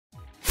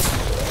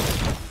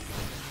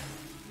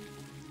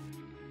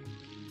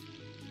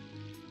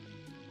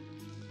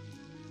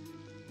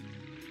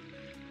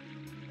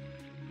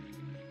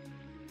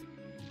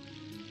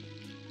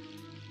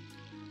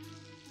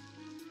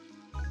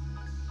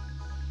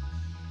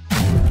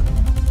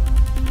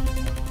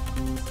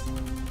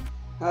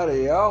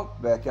Howdy y'all,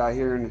 back out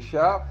here in the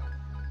shop,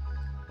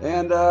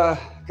 and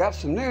got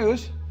some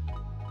news,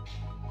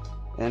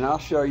 and I'll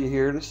show you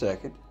here in a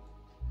second.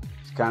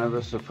 It's kind of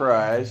a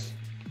surprise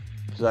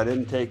because I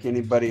didn't take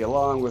anybody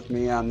along with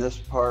me on this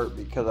part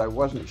because I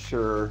wasn't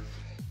sure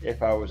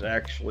if I was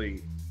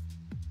actually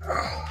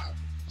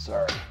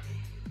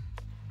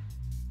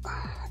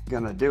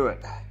gonna do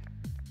it.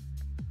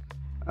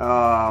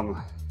 And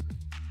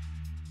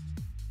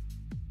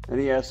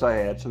yes, I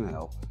had some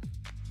help.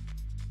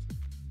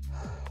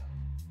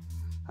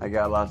 I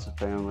got lots of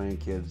family and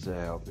kids to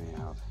help me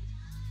out.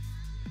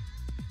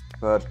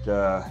 But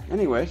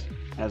anyways,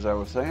 as I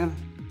was saying,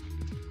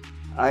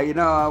 I've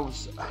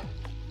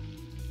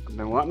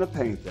been wanting to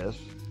paint this,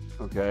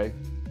 okay?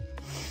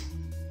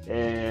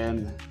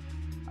 And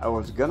I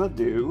was gonna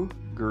do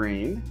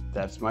green,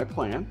 that's my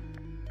plan,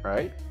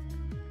 right?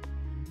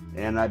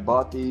 And I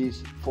bought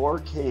these 4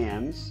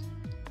 cans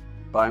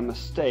by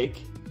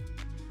mistake,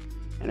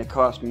 and it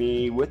cost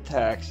me with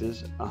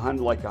taxes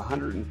like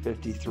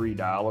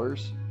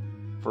 $153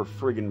 for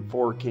friggin'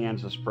 4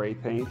 cans of spray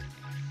paint,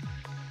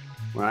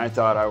 when I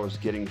thought I was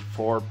getting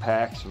 4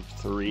 packs of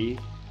 3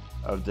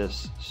 of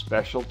this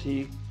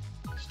specialty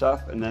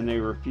stuff. And then they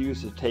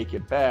refused to take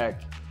it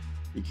back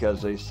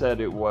because they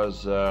said it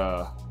was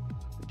a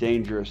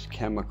dangerous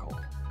chemical.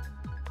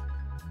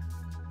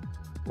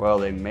 Well,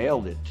 they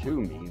mailed it to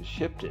me and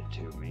shipped it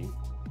to me.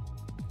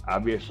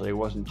 Obviously it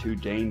wasn't too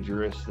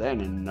dangerous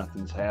then, and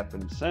nothing's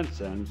happened since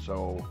then,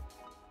 so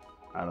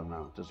I don't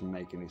know, it doesn't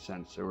make any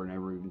sense. They were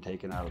never even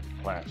taken out of the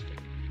plastic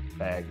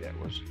bag that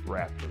was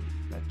wrapped in,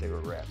 that they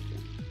were wrapped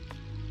in.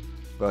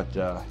 But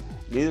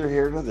neither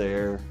here nor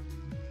there.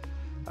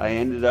 I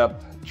ended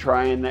up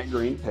trying that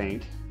green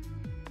paint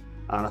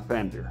on a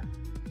fender,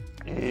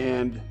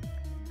 and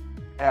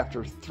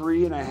after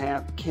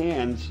 3.5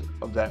 cans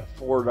of that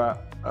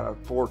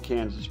 4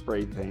 cans of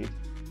spray paint,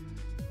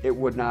 it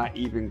would not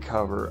even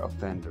cover a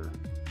fender.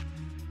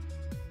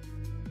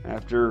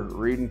 After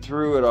reading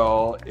through it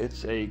all,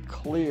 it's a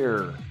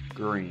clear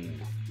green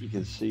you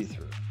can see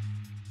through.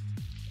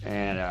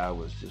 And I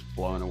was just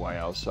blown away.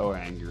 I was so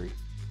angry.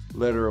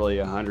 Literally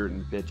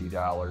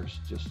 $150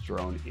 just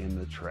thrown in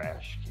the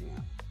trash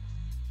can.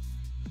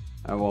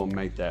 I won't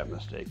make that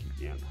mistake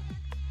again.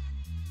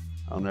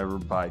 I'll never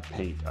buy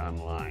paint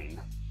online.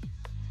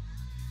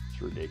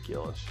 It's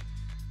ridiculous.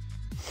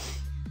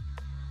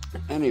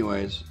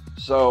 Anyways,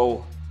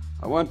 so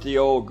I went to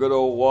the good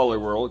old Wally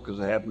World because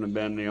it happened to have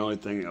been the only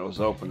thing that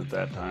was open at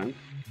that time.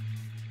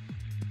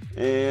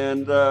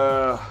 And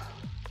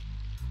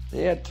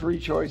they had 3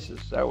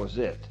 choices. That was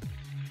it.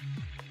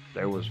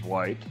 There was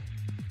white,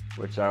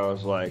 which I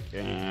was like,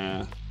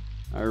 I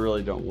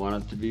really don't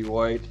want it to be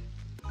white.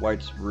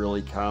 White's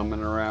really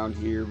common around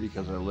here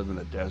because I live in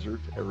a desert.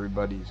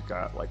 Everybody's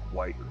got like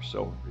white or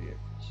silver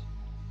vehicles.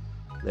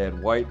 They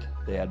had white,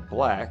 they had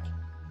black.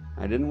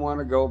 I didn't want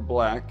to go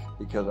black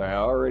because I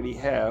already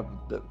have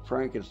the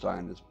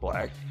Frankenstein that's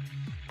black.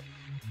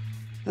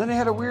 Then they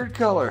had a weird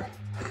color.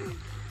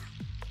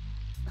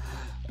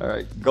 All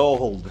right,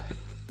 gold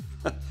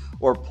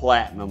or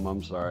platinum,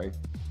 I'm sorry.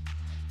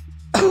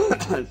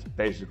 It's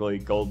basically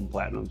gold and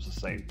platinum's the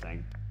same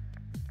thing.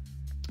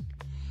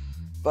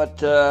 But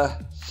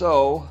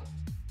so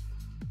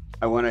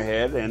I went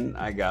ahead and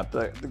I got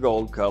the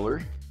gold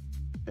color,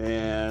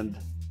 and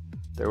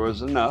there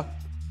was enough.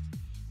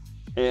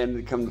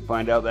 And come to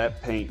find out,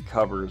 that paint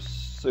covers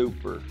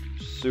super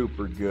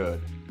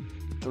good.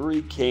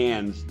 3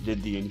 cans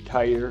did the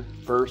entire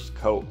first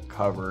coat,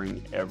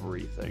 covering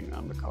everything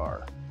on the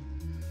car.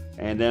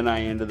 And then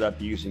I ended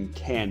up using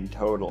 10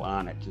 total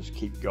on it. Just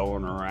keep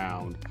going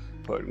around,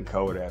 putting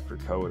coat after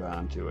coat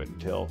onto it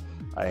until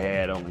I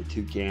had only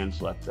 2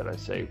 cans left that I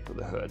saved for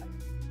the hood.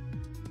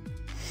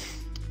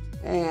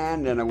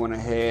 And then I went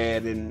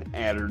ahead and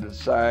added a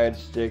side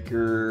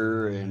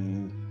sticker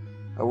and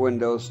a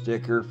window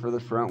sticker for the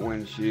front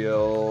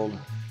windshield,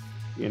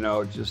 you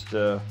know, just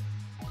to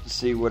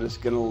see what it's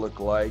gonna look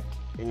like.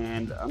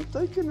 And I'm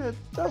thinking it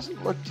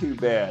doesn't look too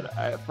bad.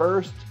 At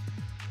first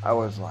I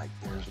was like,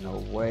 there's no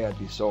way, I'd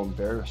be so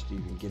embarrassed to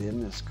even get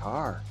in this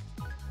car.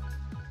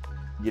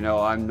 You know,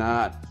 I'm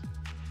not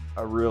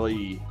a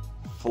really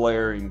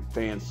flaring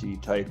fancy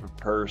type of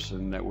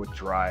person that would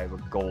drive a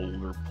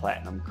gold or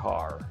platinum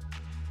car.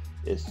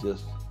 It's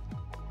just,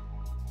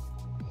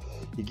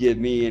 you give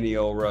me any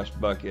old rust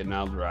bucket and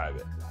I'll drive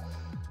it.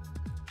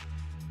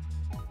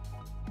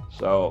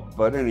 So,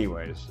 but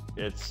anyways,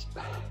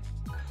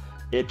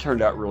 it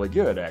turned out really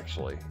good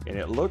actually. And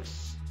it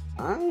looks,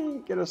 I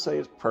ain't gonna say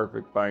it's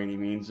perfect by any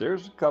means.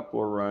 There's a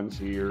couple of runs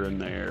here and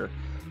there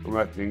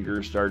where my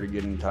fingers started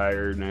getting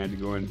tired and I had to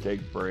go in and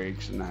take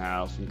breaks in the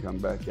house and come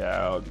back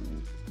out.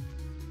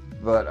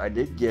 But I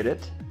did get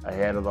it. I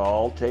had it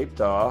all taped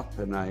off,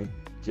 and I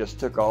just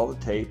took all the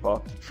tape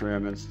off the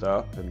trim and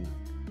stuff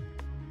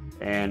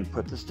and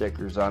put the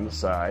stickers on the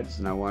sides.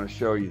 And I want to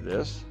show you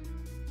this,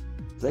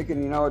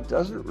 thinking, you know, it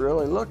doesn't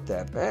really look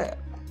that bad.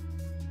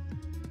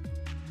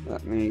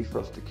 Let me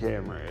flip the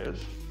camera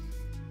is.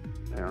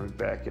 Now we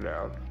back it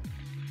out.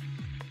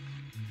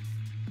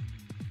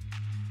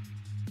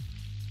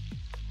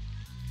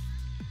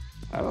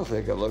 I don't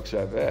think it looks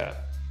that bad.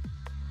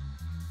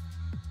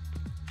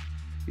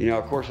 You know,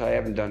 of course, I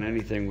haven't done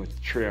anything with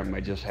the trim.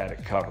 I just had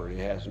it covered. It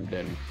hasn't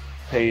been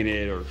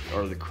painted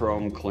or the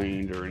chrome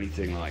cleaned or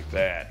anything like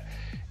that.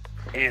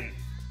 And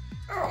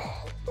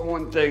the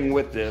one thing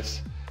with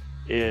this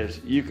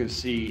is you can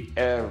see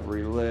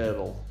every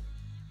little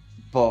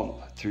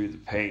bump through the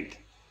paint.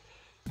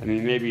 I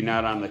mean, maybe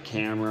not on the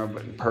camera,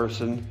 but in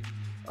person,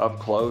 up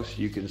close,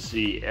 you can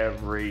see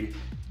every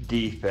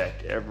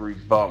defect, every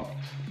bump.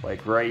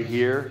 Like right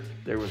here,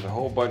 there was a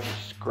whole bunch of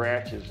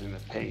scratches in the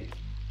paint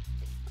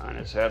on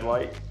this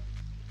headlight.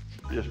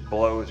 It just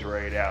blows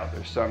right out.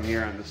 There's some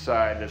here on the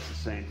side that's the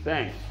same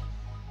thing.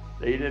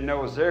 That you didn't know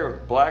was there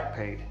with black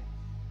paint.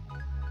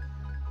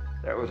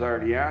 That was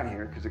already on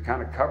here because it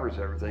kind of covers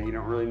everything. You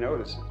don't really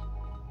notice it.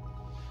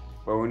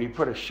 But when you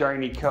put a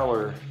shiny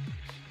color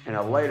and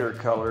a lighter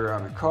color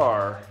on the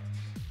car,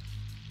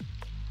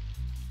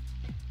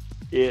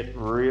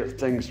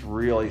 things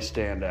really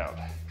stand out.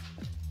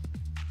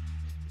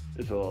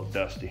 It's a little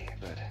dusty,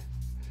 but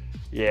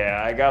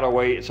yeah, I gotta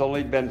wait. It's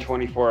only been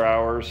 24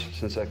 hours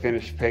since I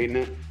finished painting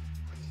it,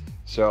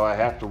 so I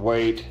have to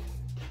wait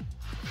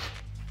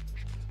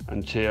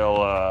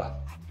until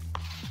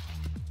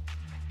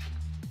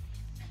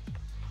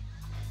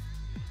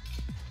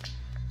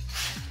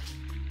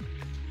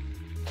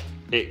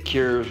it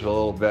cures a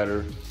little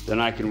better. Then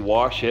I can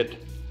wash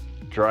it,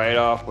 dry it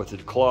off with a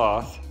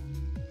cloth,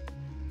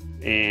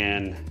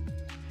 and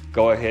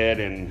go ahead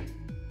and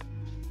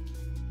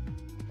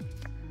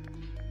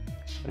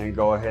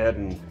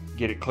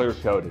get it clear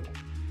coated,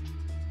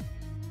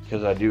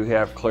 because I do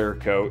have clear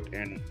coat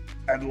and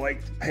I'd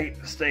like the paint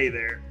to stay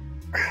there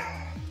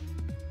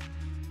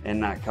and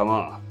not come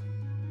off.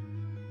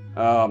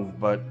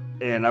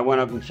 And I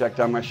went up and checked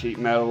on my sheet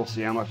metal,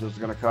 see how much it was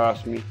going to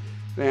cost me.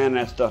 Man,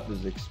 that stuff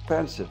is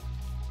expensive.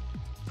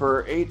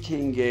 For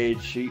 18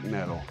 gauge sheet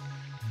metal,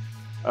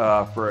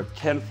 for a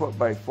 10-foot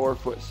by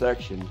 4-foot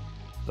section,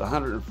 it's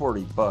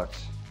 140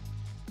 bucks.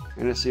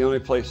 And it's the only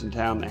place in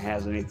town that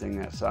has anything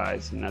that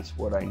size, and that's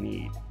what I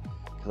need.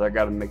 Because I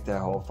got to make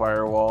that whole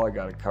firewall, I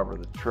got to cover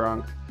the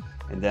trunk,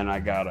 and then I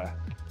got to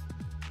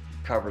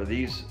cover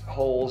these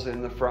holes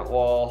in the front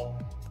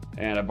wall.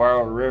 And I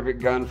borrowed a rivet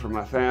gun from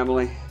my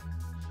family,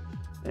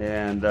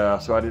 and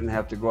so I didn't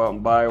have to go out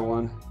and buy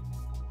one.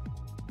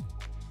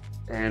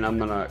 And I'm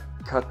gonna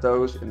cut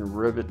those and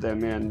rivet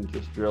them in,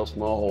 just drill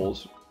small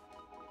holes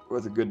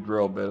with a good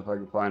drill bit, if I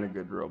can find a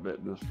good drill bit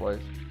in this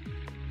place.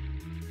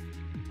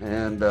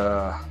 And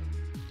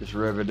just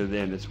rivet it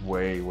in. It's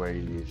way, way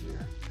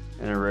easier.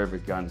 And a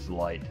rivet gun's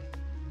light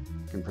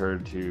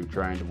compared to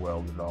trying to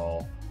weld it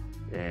all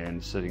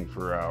and sitting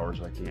for hours.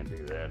 I can't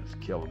do that. It's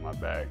killing my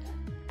back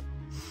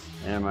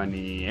and my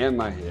knee and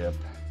my hip.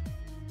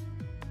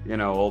 You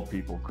know, old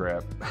people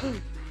crap.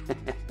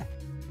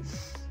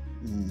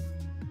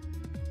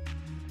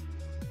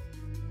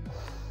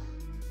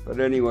 But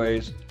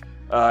anyways,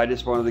 I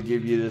just wanted to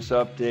give you this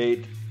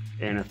update,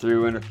 and I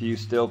threw in a few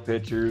still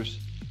pictures.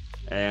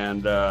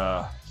 And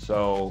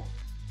so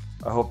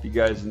I hope you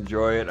guys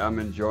enjoy it. I'm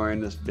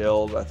enjoying this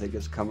build. I think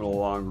it's coming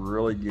along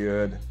really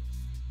good.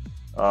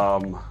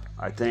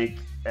 I think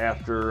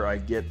after I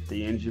get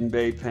the engine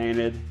bay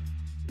painted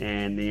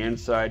and the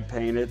inside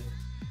painted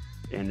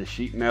and the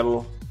sheet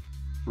metal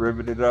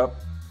riveted up,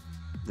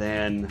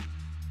 then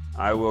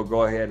I will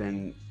go ahead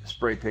and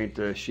spray paint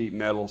the sheet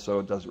metal so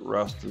it doesn't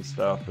rust and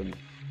stuff, and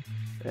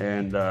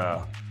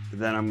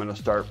then I'm going to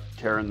start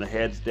tearing the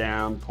heads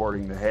down,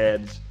 porting the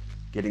heads,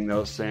 getting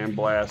those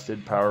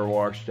sandblasted, power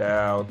washed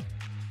out,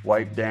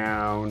 wiped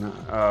down,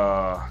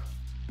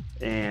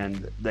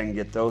 and then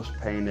get those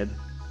painted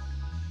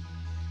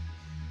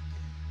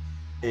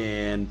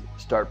and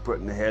start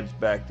putting the heads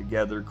back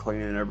together,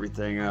 cleaning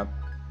everything up,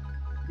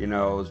 you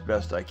know, as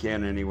best I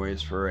can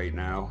anyways for right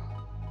now.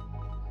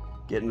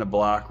 Getting the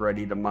block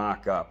ready to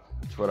mock up.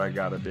 That's what I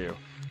gotta do.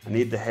 I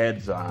need the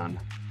heads on.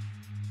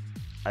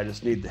 I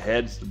just need the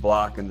heads, the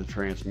block, and the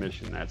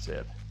transmission. That's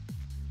it.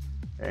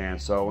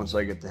 And so once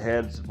I get the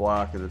heads, the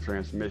block, and the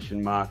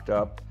transmission mocked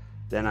up,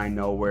 then I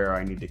know where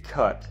I need to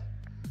cut.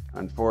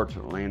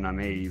 Unfortunately, and I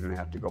may even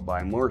have to go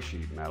buy more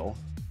sheet metal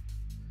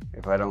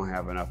if I don't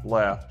have enough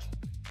left,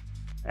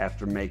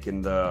 after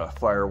making the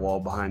firewall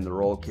behind the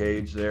roll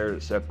cage there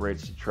that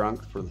separates the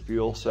trunk for the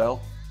fuel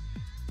cell.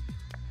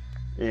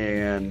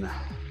 And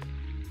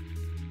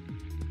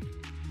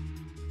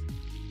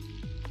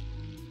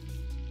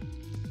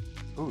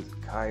oh, the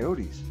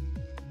coyotes.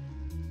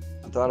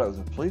 I thought it was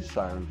a police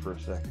siren for a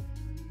second.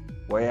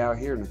 Way out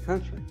here in the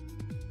country.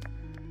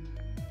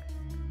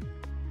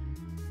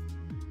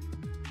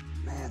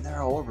 Man,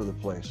 they're all over the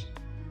place.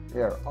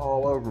 They are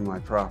all over my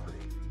property.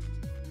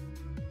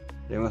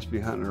 They must be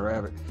hunting a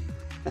rabbit.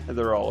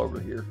 They're all over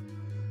here.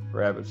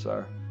 Rabbits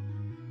are.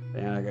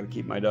 And I gotta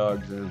keep my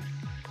dogs in,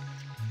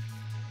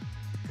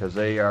 because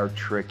they are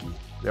tricky.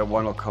 That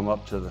one will come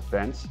up to the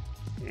fence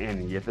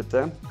and yip at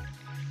them.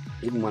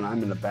 Even when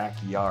I'm in the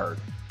backyard,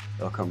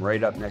 they'll come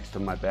right up next to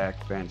my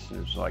back fence,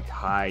 and it's like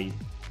high,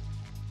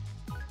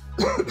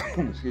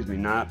 excuse me,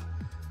 not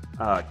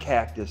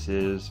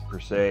cactuses per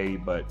se,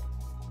 but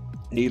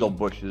needle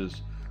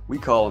bushes. We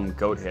call them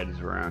goat heads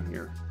around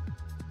here.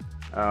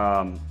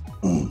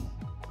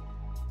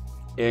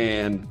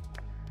 And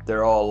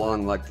they're all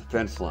along like the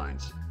fence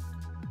lines.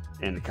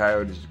 And the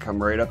coyotes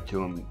come right up to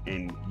them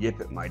and yip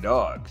at my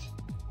dogs.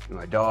 And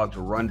my dogs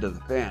will run to the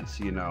fence,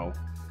 you know.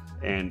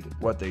 And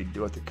what the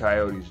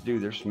coyotes do,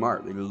 they're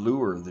smart. They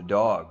lure the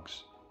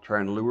dogs,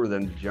 trying to lure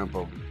them to jump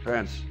over the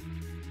fence.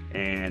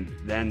 And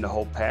then the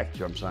whole pack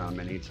jumps on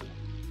them and eats them.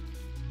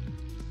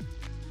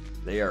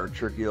 They are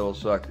tricky little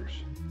suckers.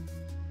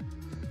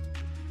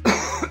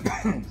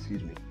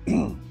 Excuse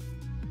me.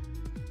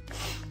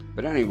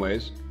 But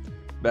anyways,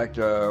 back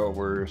to what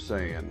we were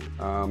saying.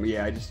 I'm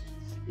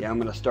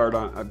gonna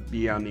start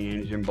be on the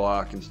engine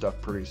block and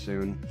stuff pretty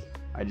soon.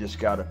 I just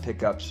gotta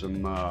pick up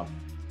some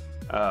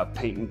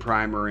paint and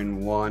primer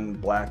in one,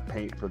 black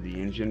paint for the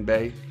engine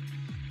bay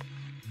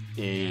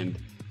and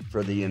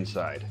for the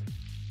inside,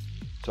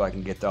 so I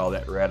can get all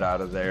that red out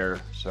of there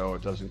so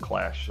it doesn't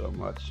clash so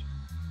much.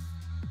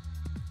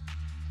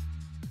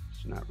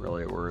 It's not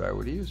really a word I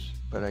would use,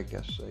 but I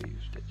guess I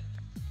used it.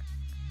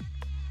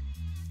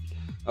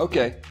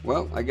 Okay,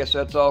 well, I guess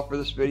that's all for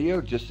this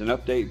video. Just an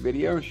update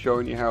video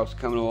showing you how it's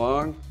coming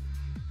along.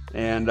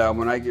 And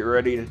when I get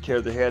ready to tear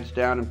the heads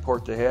down and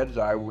port the heads,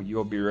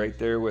 you'll be right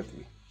there with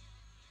me.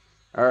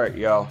 All right,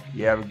 y'all.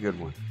 You have a good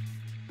one.